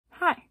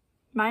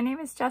My name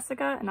is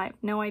Jessica and I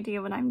have no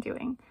idea what I'm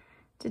doing.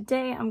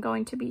 Today I'm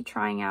going to be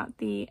trying out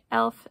the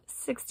e.l.f.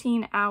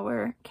 16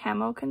 Hour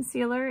Camo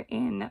Concealer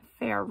in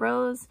Fair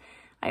Rose.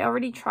 I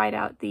already tried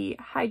out the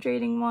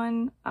hydrating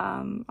one.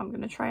 I'm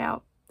going to try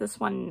out this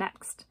one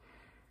next.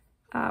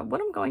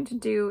 What I'm going to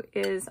do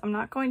is I'm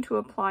not going to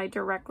apply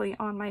directly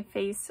on my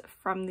face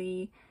from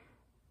the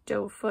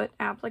doe foot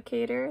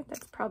applicator.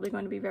 That's probably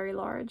going to be very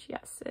large.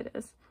 Yes, it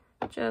is.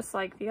 Just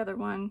like the other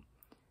one.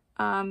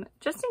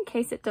 Just in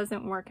case it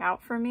doesn't work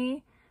out for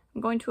me,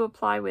 I'm going to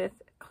apply with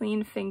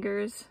clean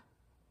fingers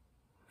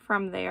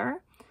from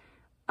there.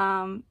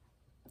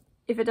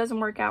 If it doesn't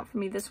work out for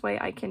me this way,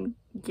 I can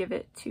give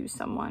it to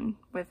someone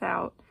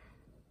without,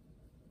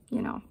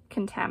 you know,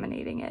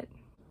 contaminating it.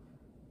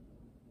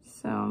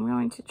 So I'm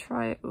going to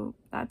try it. Ooh,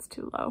 that's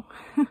too low.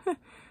 I'm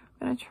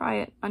going to try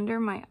it under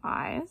my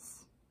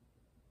eyes.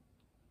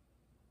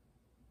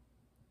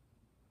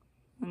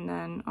 And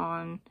then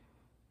on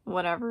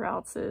whatever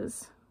else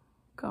is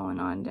going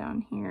on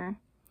down here.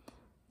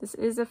 This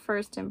is a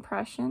first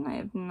impression. I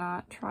have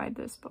not tried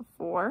this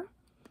before.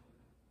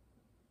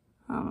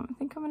 I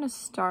think I'm going to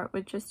start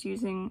with just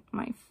using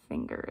my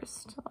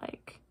fingers to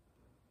like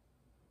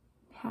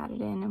pat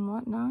it in and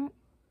whatnot.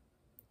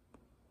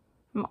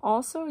 I'm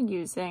also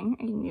using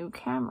a new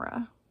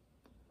camera.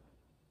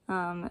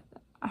 I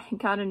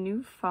got a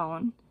new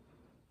phone.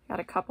 I got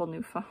a couple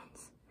new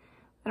phones.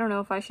 I don't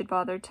know if I should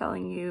bother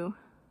telling you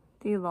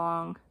the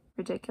long,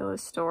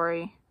 ridiculous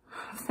story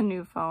of the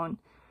new phone,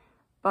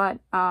 but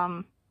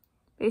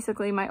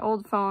basically my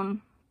old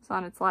phone is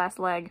on its last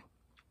leg.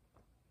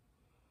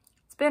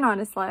 It's been on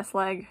its last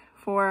leg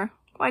for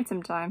quite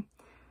some time.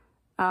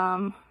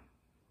 Yeah,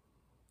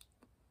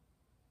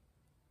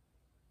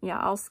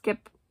 I'll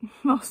skip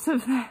most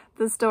of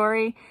the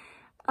story.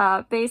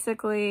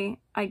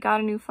 Basically, I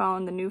got a new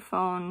phone. The new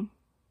phone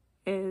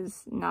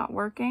is not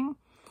working.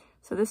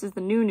 So this is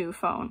the new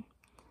phone.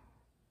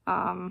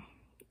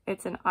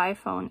 It's an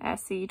iPhone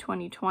SE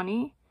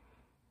 2020.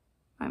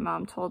 My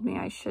mom told me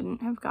I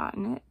shouldn't have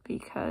gotten it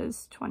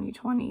because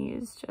 2020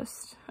 is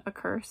just a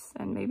curse,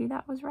 and maybe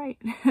that was right.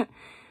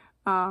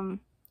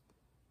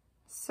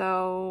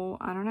 So,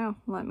 I don't know.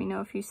 Let me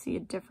know if you see a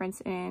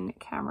difference in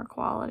camera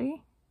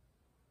quality.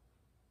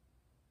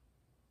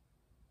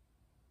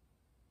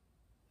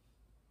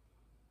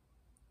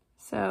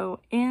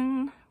 So,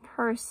 in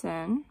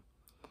person,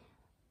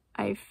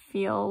 I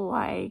feel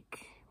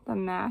like the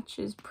match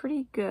is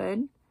pretty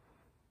good.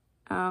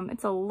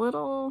 It's a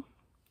little,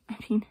 I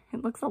mean,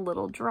 it looks a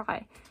little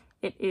dry.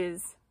 It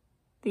is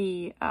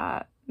the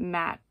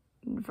matte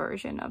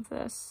version of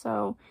this,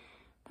 so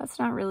that's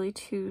not really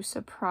too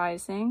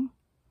surprising.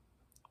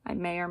 I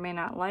may or may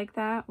not like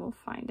that. We'll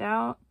find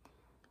out.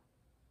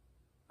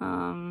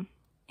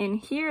 In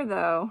here,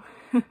 though,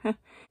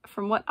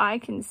 from what I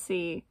can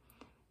see,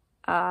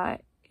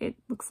 it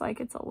looks like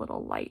it's a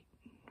little light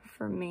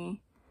for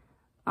me.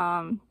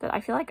 But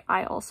I feel like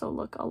I also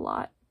look a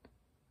lot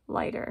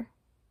lighter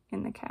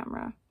in the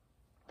camera.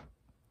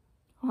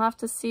 I'll have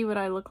to see what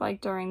I look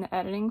like during the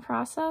editing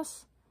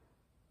process,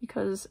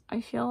 because I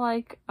feel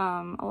like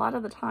a lot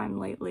of the time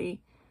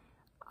lately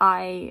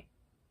I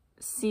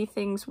see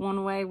things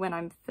one way when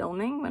I'm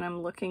filming, when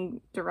I'm looking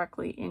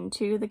directly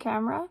into the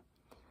camera,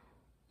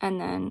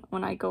 and then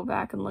when I go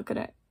back and look at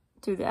it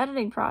through the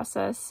editing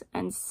process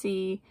and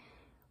see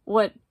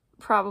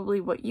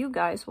probably what you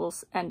guys will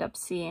end up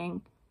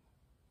seeing,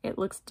 it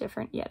looks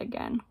different yet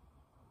again.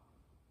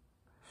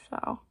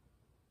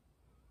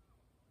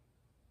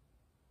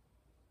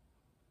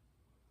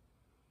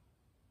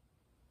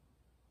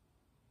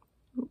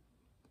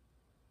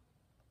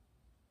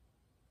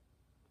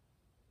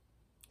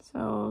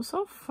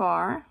 So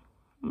far,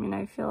 I mean,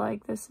 I feel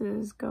like this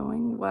is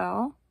going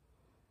well.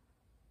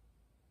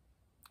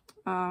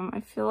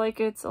 I feel like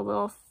it's a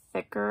little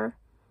thicker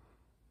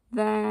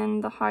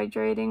than the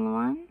hydrating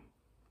one.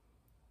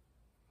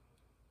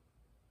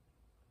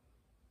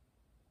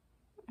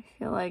 I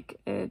feel like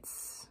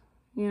it's,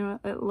 you know,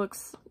 it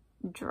looks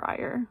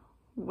drier,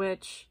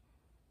 which,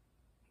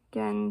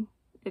 again,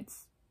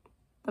 it's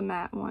the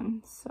matte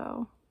one,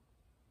 so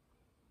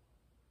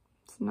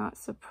it's not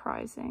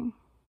surprising.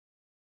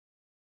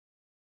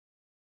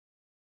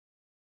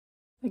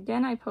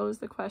 Again, I pose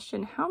the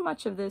question, how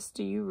much of this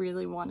do you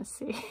really want to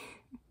see?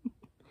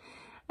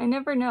 I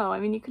never know. I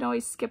mean, you can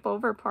always skip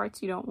over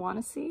parts you don't want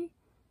to see,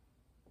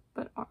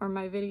 but are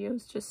my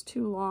videos just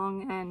too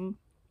long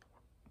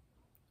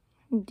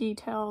and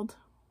detailed?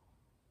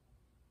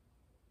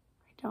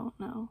 I don't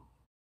know.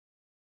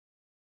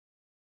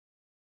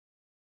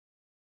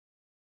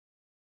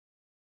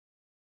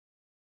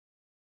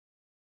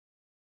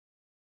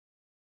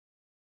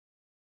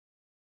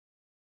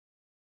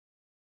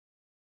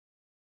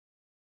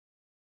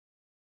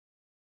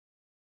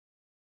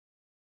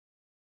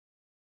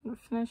 I'm going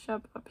to finish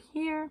up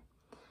here,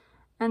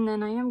 and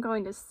then I am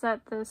going to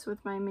set this with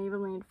my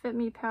Maybelline Fit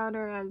Me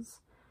powder,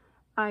 as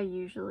I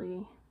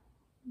usually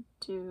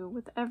do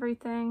with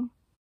everything.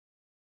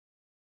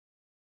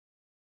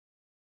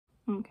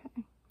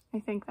 Okay, I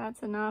think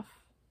that's enough.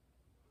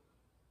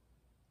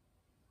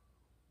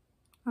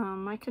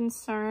 My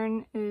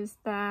concern is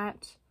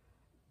that,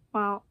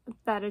 well,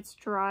 that it's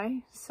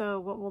dry. So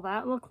what will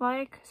that look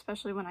like,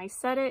 especially when I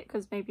set it,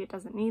 because maybe it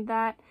doesn't need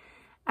that.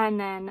 And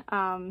then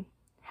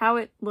how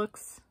it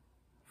looks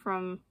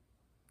from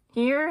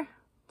here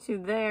to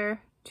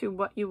there to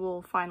what you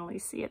will finally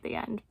see at the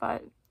end.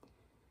 But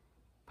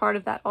part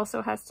of that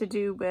also has to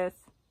do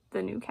with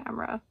the new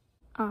camera.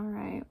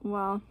 Alright,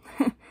 well,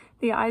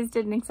 the eyes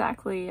didn't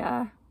exactly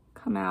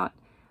come out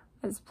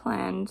as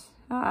planned.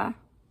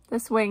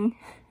 This wing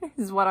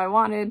is what I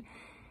wanted.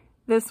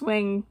 This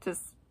wing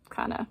just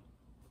kind of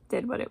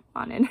did what it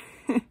wanted.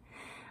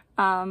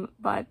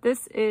 But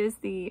this is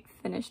the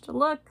finished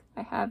look.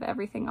 I have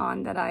everything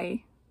on that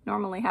I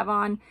normally have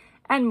on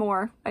and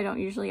more. I don't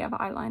usually have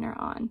eyeliner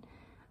on.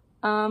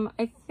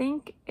 I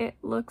think it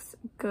looks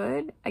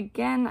good.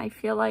 Again, I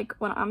feel like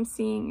what I'm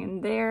seeing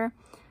in there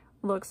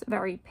looks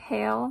very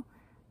pale.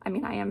 I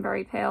mean, I am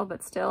very pale,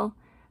 but still.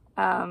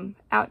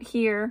 Out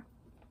here,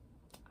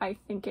 I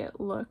think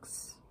it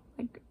looks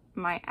like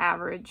my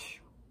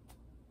average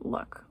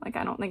look. Like,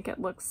 I don't think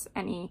it looks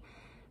any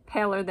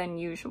paler than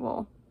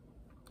usual.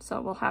 So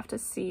we'll have to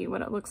see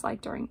what it looks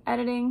like during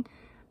editing.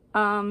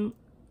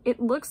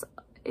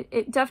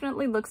 It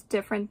definitely looks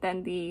different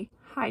than the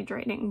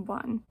hydrating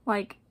one.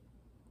 Like,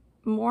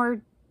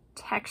 more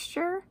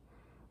texture,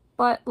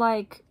 but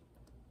like,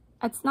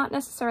 it's not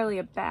necessarily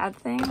a bad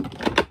thing.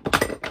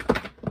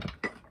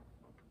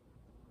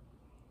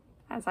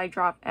 As I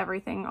drop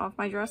everything off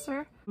my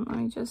dresser,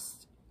 I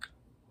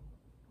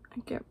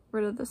get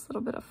rid of this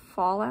little bit of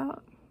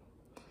fallout.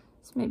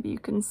 So maybe you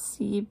can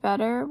see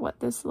better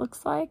what this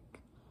looks like.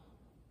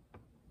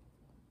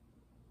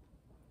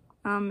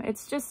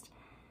 It's just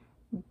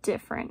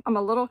different. I'm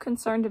a little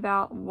concerned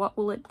about what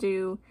will it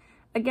do.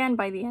 Again,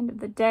 by the end of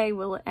the day,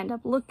 will it end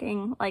up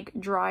looking like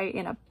dry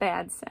in a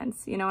bad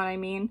sense? You know what I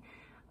mean?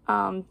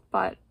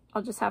 But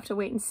I'll just have to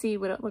wait and see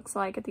what it looks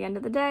like at the end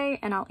of the day,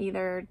 and I'll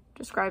either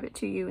describe it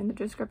to you in the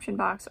description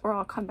box or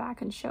I'll come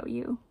back and show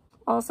you.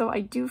 Also,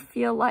 I do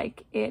feel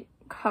like it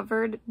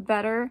covered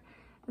better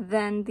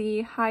than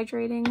the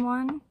hydrating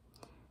one,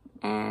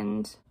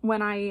 and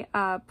when I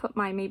put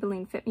my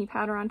Maybelline Fit Me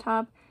powder on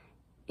top,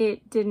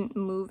 it didn't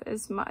move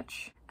as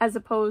much, as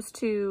opposed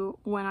to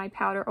when I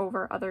powder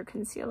over other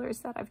concealers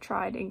that I've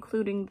tried,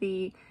 including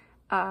the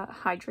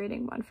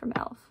hydrating one from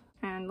e.l.f.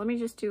 And let me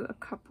just do a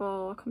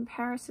couple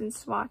comparison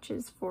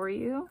swatches for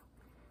you.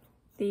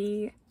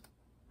 The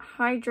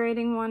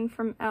hydrating one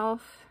from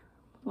e.l.f.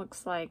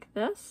 looks like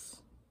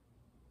this.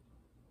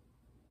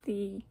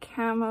 The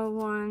Camo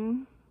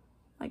one,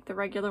 like the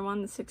regular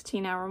one, the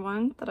 16-hour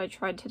one that I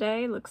tried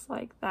today, looks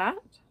like that.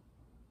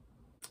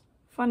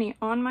 Funny,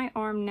 on my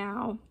arm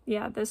now,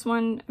 yeah, this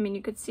one, I mean,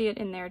 you could see it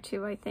in there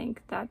too, I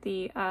think, that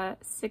the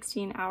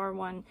 16-hour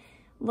one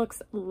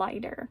looks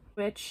lighter,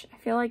 which I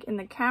feel like in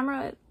the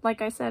camera,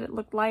 like I said, it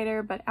looked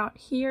lighter, but out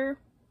here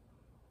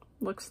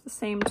looks the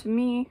same to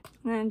me.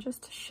 And then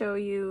just to show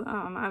you,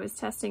 I was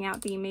testing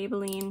out the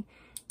Maybelline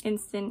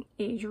Instant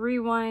Age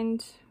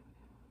Rewind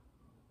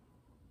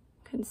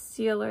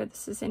concealer.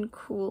 This is in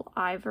Cool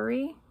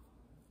Ivory.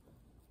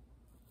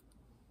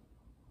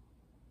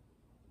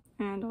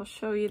 And I'll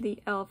show you the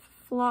e.l.f.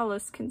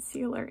 Flawless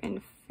Concealer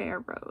in Fair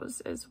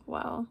Rose as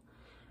well.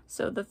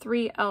 So the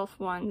three e.l.f.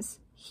 ones,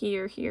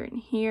 here, here, and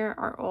here,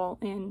 are all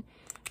in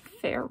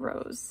Fair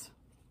Rose.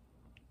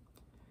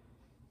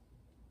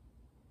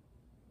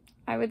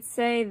 I would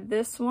say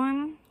this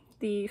one,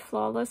 the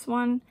Flawless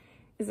one,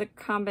 is a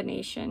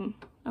combination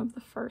of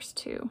the first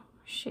two,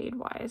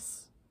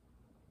 shade-wise.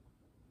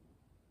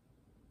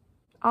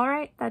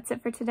 Alright, that's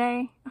it for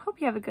today. I hope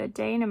you have a good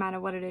day no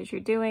matter what it is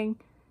you're doing.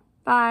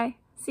 Bye!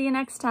 See you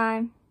next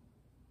time.